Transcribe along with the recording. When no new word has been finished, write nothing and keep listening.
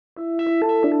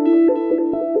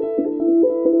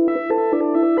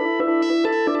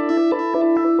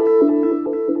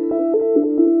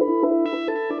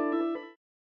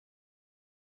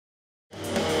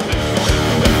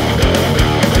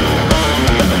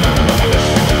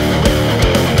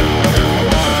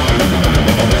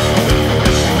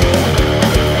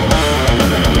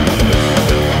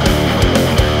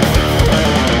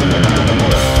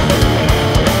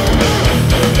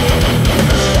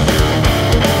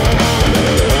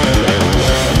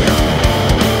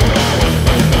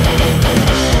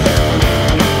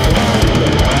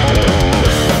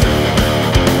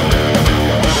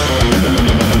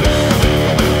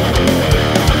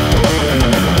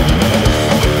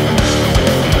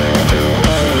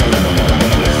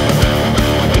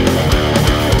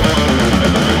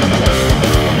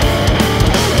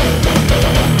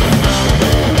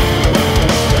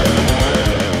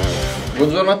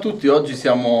Buongiorno a tutti, oggi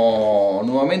siamo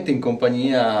nuovamente in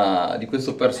compagnia di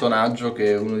questo personaggio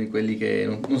che è uno di quelli che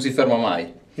non si ferma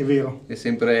mai. È vero. È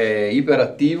sempre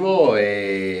iperattivo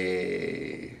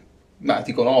e... Ma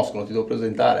ti conoscono, ti devo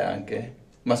presentare anche.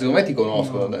 Ma secondo me ti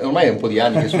conoscono, no. Ormai è un po' di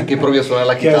anni che provi a suonare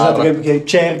la chitarra. Esatto, che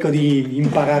cerco di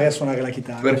imparare a suonare la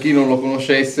chitarra. Per chi non lo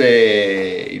conoscesse,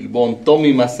 il buon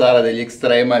Tommy Massara degli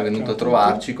EXTREMA è venuto a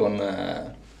trovarci con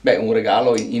un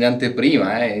regalo in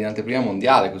anteprima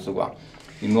mondiale questo qua.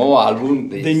 Il nuovo album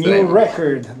degli EXTREMA. New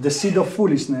record, Deciso of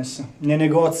foolishness, nei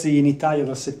negozi in Italia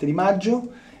dal 7 di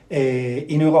maggio e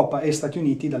in Europa e Stati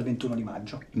Uniti dal 21 di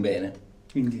maggio. Bene.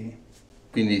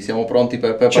 Quindi siamo pronti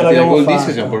per partire col disco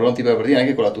e siamo pronti per partire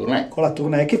anche con la tournée. Con la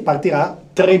tournée che partirà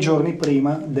 3 giorni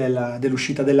prima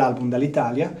dell'uscita dell'album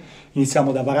dall'Italia.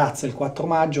 Iniziamo da Varazza il 4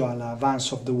 maggio alla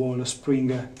Vans of the Wall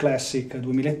Spring Classic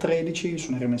 2013,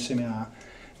 suoneremo insieme a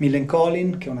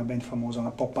Millencolin, che è una band famosa,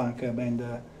 una pop punk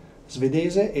band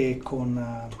svedese, e con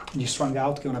gli Strung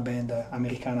Out, che è una band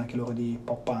americana anche loro di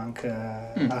pop punk,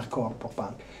 hardcore pop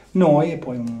punk. Noi e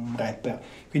poi un rapper.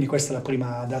 Quindi questa è la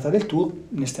prima data del tour,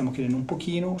 ne stiamo chiedendo un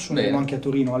pochino, suoneremo anche a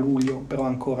Torino a luglio, però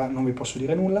ancora non vi posso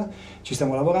dire nulla, ci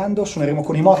stiamo lavorando, suoneremo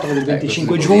con Inoltre il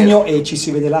 25 giugno e ci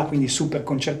si vede là, quindi super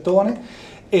concertone,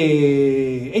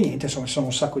 e niente, insomma ci sono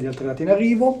un sacco di altre date in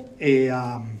arrivo, e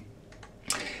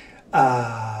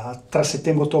tra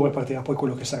settembre e ottobre partirà poi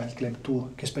quello che sarà il club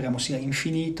tour, che speriamo sia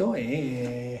infinito,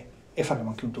 e faremo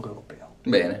anche un tour europeo.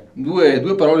 Bene,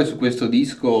 due parole su questo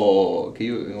disco che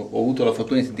io ho avuto la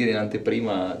fortuna di sentire in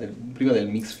anteprima, prima del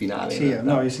mix finale. Sì,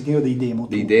 no, ho sentito dei demo.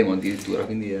 Dei demo addirittura,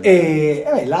 quindi...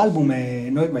 l'album,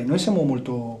 noi siamo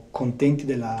molto contenti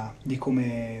di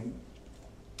come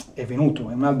è venuto,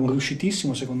 è un album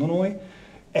riuscitissimo secondo noi,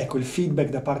 ecco, il feedback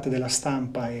da parte della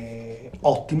stampa è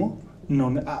ottimo,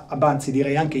 anzi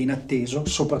direi anche inatteso,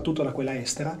 soprattutto da quella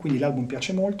estera, quindi l'album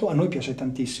piace molto, a noi piace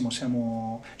tantissimo,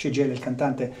 Gel, il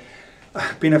cantante,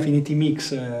 appena finiti i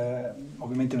mix,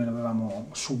 ovviamente noi l'avevamo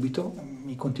subito,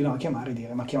 mi continuava a chiamare, mi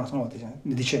ha chiamato una volta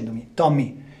dicendomi: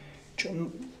 Tommy,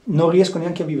 non riesco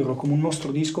neanche a viverlo come un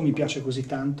nostro disco, mi piace così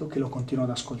tanto che lo continuo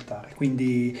ad ascoltare,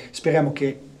 quindi speriamo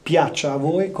che piaccia a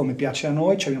voi come piace a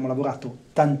noi, ci abbiamo lavorato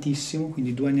tantissimo,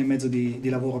 quindi 2 anni e mezzo di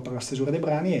lavoro per la stesura dei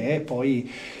brani e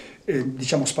poi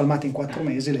diciamo spalmate in 4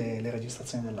 mesi le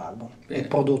registrazioni dell'album. È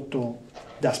prodotto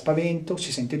da spavento,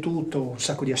 si sente tutto, un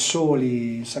sacco di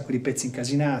assoli, un sacco di pezzi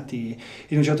incasinati,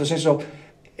 in un certo senso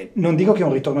non dico che è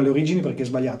un ritorno alle origini perché è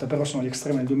sbagliato, però sono gli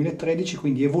Extrema del 2013,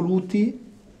 quindi evoluti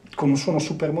con un suono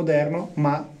super moderno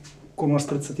ma con una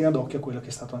strizzatina d'occhio a quello che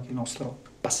è stato anche il nostro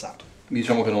passato.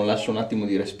 Diciamo che non lascia un attimo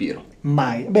di respiro.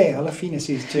 Mai. Alla fine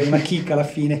sì, c'è una chicca alla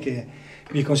fine che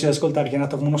vi consiglio di ascoltare, che è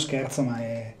nata come uno scherzo, ma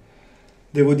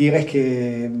devo dire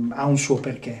che ha un suo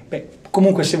perché.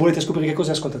 Comunque se volete scoprire che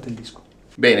cos'è, ascoltate il disco.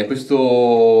 Bene,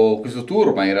 questo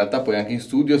tour, ma in realtà poi anche in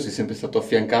studio, sei sempre stato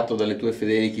affiancato dalle tue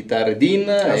fedeli chitarre DIN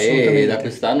e da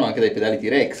quest'anno anche dai pedali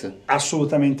T-Rex.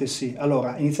 Assolutamente sì.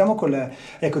 Allora, iniziamo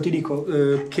ecco, ti dico,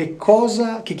 che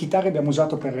chitarre abbiamo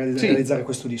usato per realizzare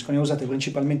questo disco. Ne ho usate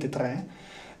principalmente 3.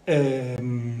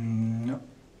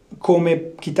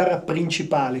 Come chitarra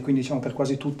principale, quindi diciamo per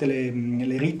quasi tutte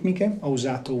le ritmiche, ho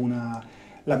usato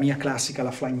la mia classica,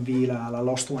 la Flying V, la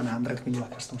Lost 100, quindi la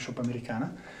custom shop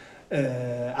americana,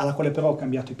 alla quale però ho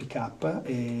cambiato i pick-up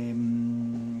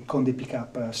con dei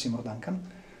pick-up Seymour Duncan,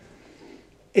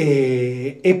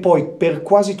 e poi per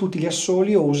quasi tutti gli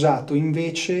assoli ho usato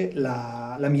invece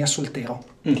la mia Soltero,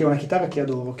 che è una chitarra che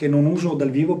adoro, che non uso dal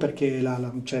vivo perché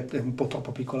è un po'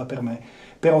 troppo piccola per me,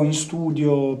 però in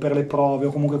studio, per le prove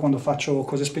o comunque quando faccio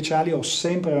cose speciali ho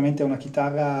sempre veramente una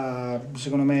chitarra,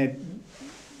 secondo me,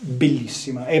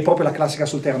 bellissima, è proprio la classica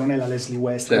sul terra, non è la Leslie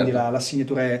West, certo. quindi la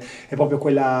signature è proprio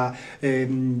quella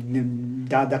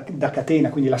da catena,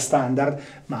 quindi la standard,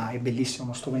 ma è bellissimo,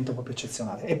 uno strumento proprio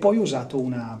eccezionale. E poi ho usato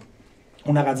una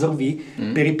Razor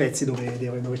V per i pezzi dove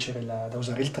c'era da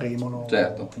usare il tremolo,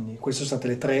 certo. Quindi queste sono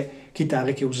state le 3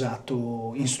 chitarre che ho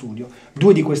usato in studio.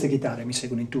 2 di queste chitarre mi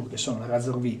seguono in tour, che sono la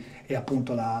Razor V e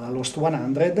appunto la Lost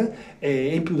 100,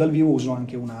 e in più dal vivo uso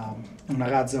anche una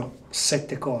Razor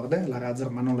 7 corde, la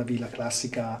Razor ma non la V, la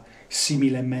classica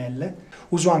simile ML.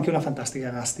 Uso anche una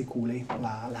fantastica Rusty Cooley,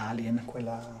 la Alien,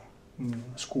 quella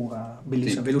scura,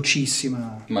 bellissima, sì,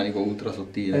 velocissima. Manico ultra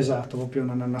sottile. Esatto, proprio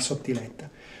una sottiletta.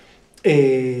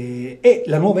 E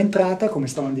la nuova entrata, come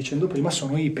stavamo dicendo prima,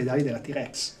 sono i pedali della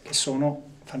T-Rex, che sono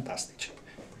fantastici.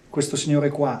 Questo signore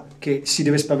qua, che si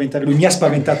deve spaventare, lui mi ha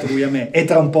spaventato lui a me, e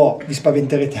tra un po' vi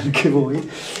spaventerete anche voi,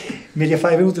 è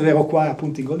venuto, ero qua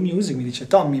appunto in Gold Music, mi dice: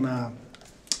 Tommy, ma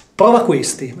prova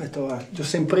questi. Ho detto: li ho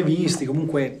sempre visti,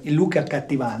 comunque il look è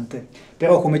accattivante,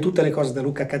 però come tutte le cose da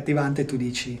look accattivante tu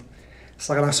dici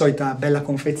sarà la solita bella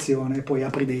confezione, poi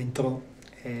apri dentro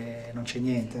e non c'è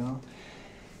niente, no?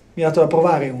 Mi ha dato da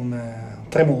provare un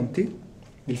Tremonti,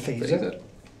 il Phaser,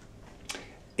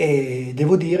 e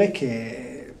devo dire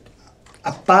che,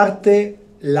 a parte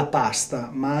la pasta,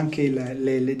 ma anche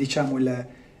diciamo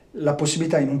la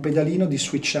possibilità in un pedalino di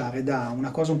switchare da una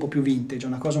cosa un po' più vintage a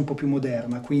una cosa un po' più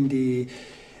moderna, quindi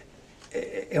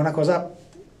è una cosa...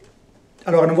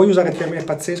 Allora, non voglio usare il termine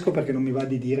pazzesco perché non mi va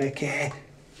di dire che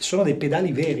sono dei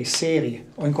pedali veri, seri.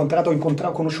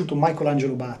 Ho conosciuto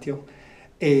Michelangelo Batio,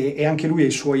 e anche lui ha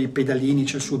i suoi pedalini,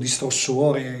 c'è il suo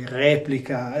distorsore,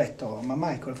 replica. Ho detto: ma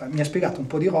Michael mi ha spiegato un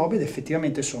po' di robe ed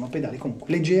effettivamente sono pedali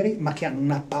comunque leggeri ma che hanno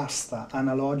una pasta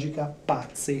analogica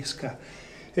pazzesca.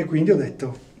 E quindi ho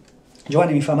detto,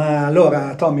 Giovanni mi fa: ma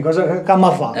allora Tommy cosa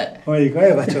fa? Come dico,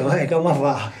 faccio, come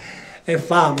fa? E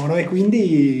famo, no? E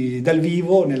quindi dal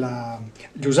vivo, li ho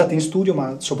usati in studio,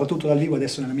 ma soprattutto dal vivo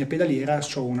adesso nella mia pedaliera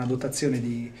ho una dotazione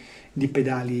di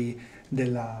pedali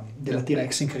della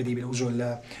T-Rex incredibile.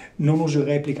 Non uso il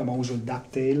replica ma uso il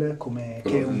ducktail,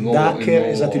 che è un ducker,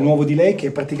 esatto, il nuovo delay, che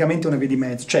è praticamente una via di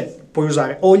mezzo, cioè puoi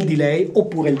usare o il delay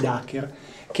oppure il ducker,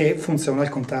 che funziona al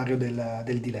contrario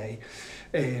del delay.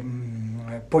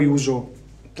 Poi uso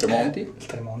il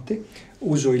Tremonti,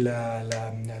 uso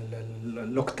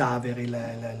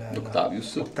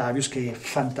l'Octavius, che è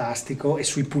fantastico, e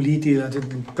sui puliti,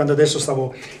 quando adesso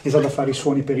stavo iniziando a fare i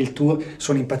suoni per il tour,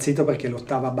 sono impazzito perché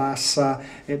l'ottava bassa,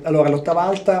 allora l'ottava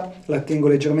alta la tengo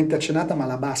leggermente accennata, ma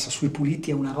la bassa sui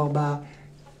puliti è una roba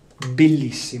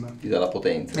bellissima. Ti dà la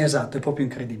potenza. Esatto, è proprio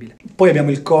incredibile. Poi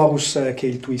abbiamo il chorus, che è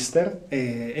il twister,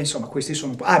 e insomma questi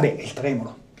sono... il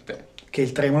tremolo. Che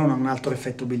il tremolo ha un altro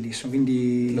effetto bellissimo,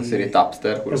 quindi... La serie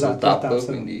Tapster, quello esatto, tap,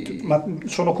 Tapster. quindi... Ma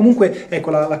sono comunque,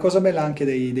 ecco, la cosa bella anche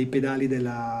dei pedali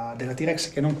della T-Rex,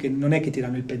 che non è che ti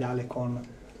danno il pedale con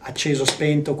acceso,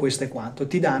 spento, questo e quanto,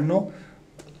 ti danno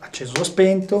acceso,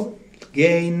 spento, il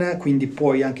gain, quindi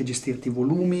puoi anche gestirti i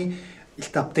volumi, il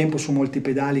tap tempo su molti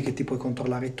pedali che ti puoi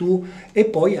controllare tu, e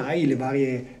poi hai le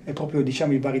varie, proprio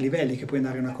diciamo i vari livelli, che puoi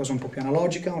andare a una cosa un po' più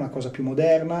analogica, una cosa più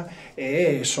moderna,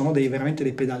 e sono veramente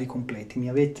dei pedali completi. Ti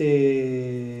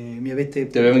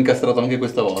avevo incastrato anche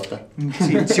questa volta.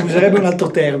 Sì, si userebbe un altro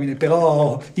termine,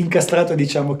 però incastrato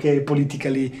diciamo che è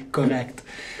politically correct.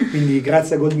 Quindi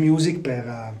grazie a Gold Music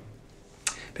per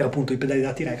appunto i pedali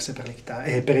della T-Rex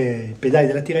e per i pedali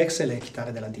della T-Rex e le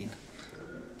chitarre della DIN.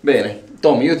 Bene,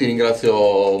 Tommy, io ti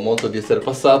ringrazio molto di essere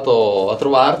passato a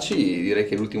trovarci. Direi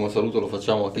che l'ultimo saluto lo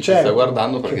facciamo a chi ci sta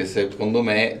guardando, perché secondo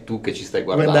me tu che ci stai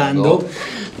guardando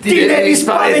ti devi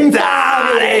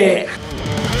spaventare!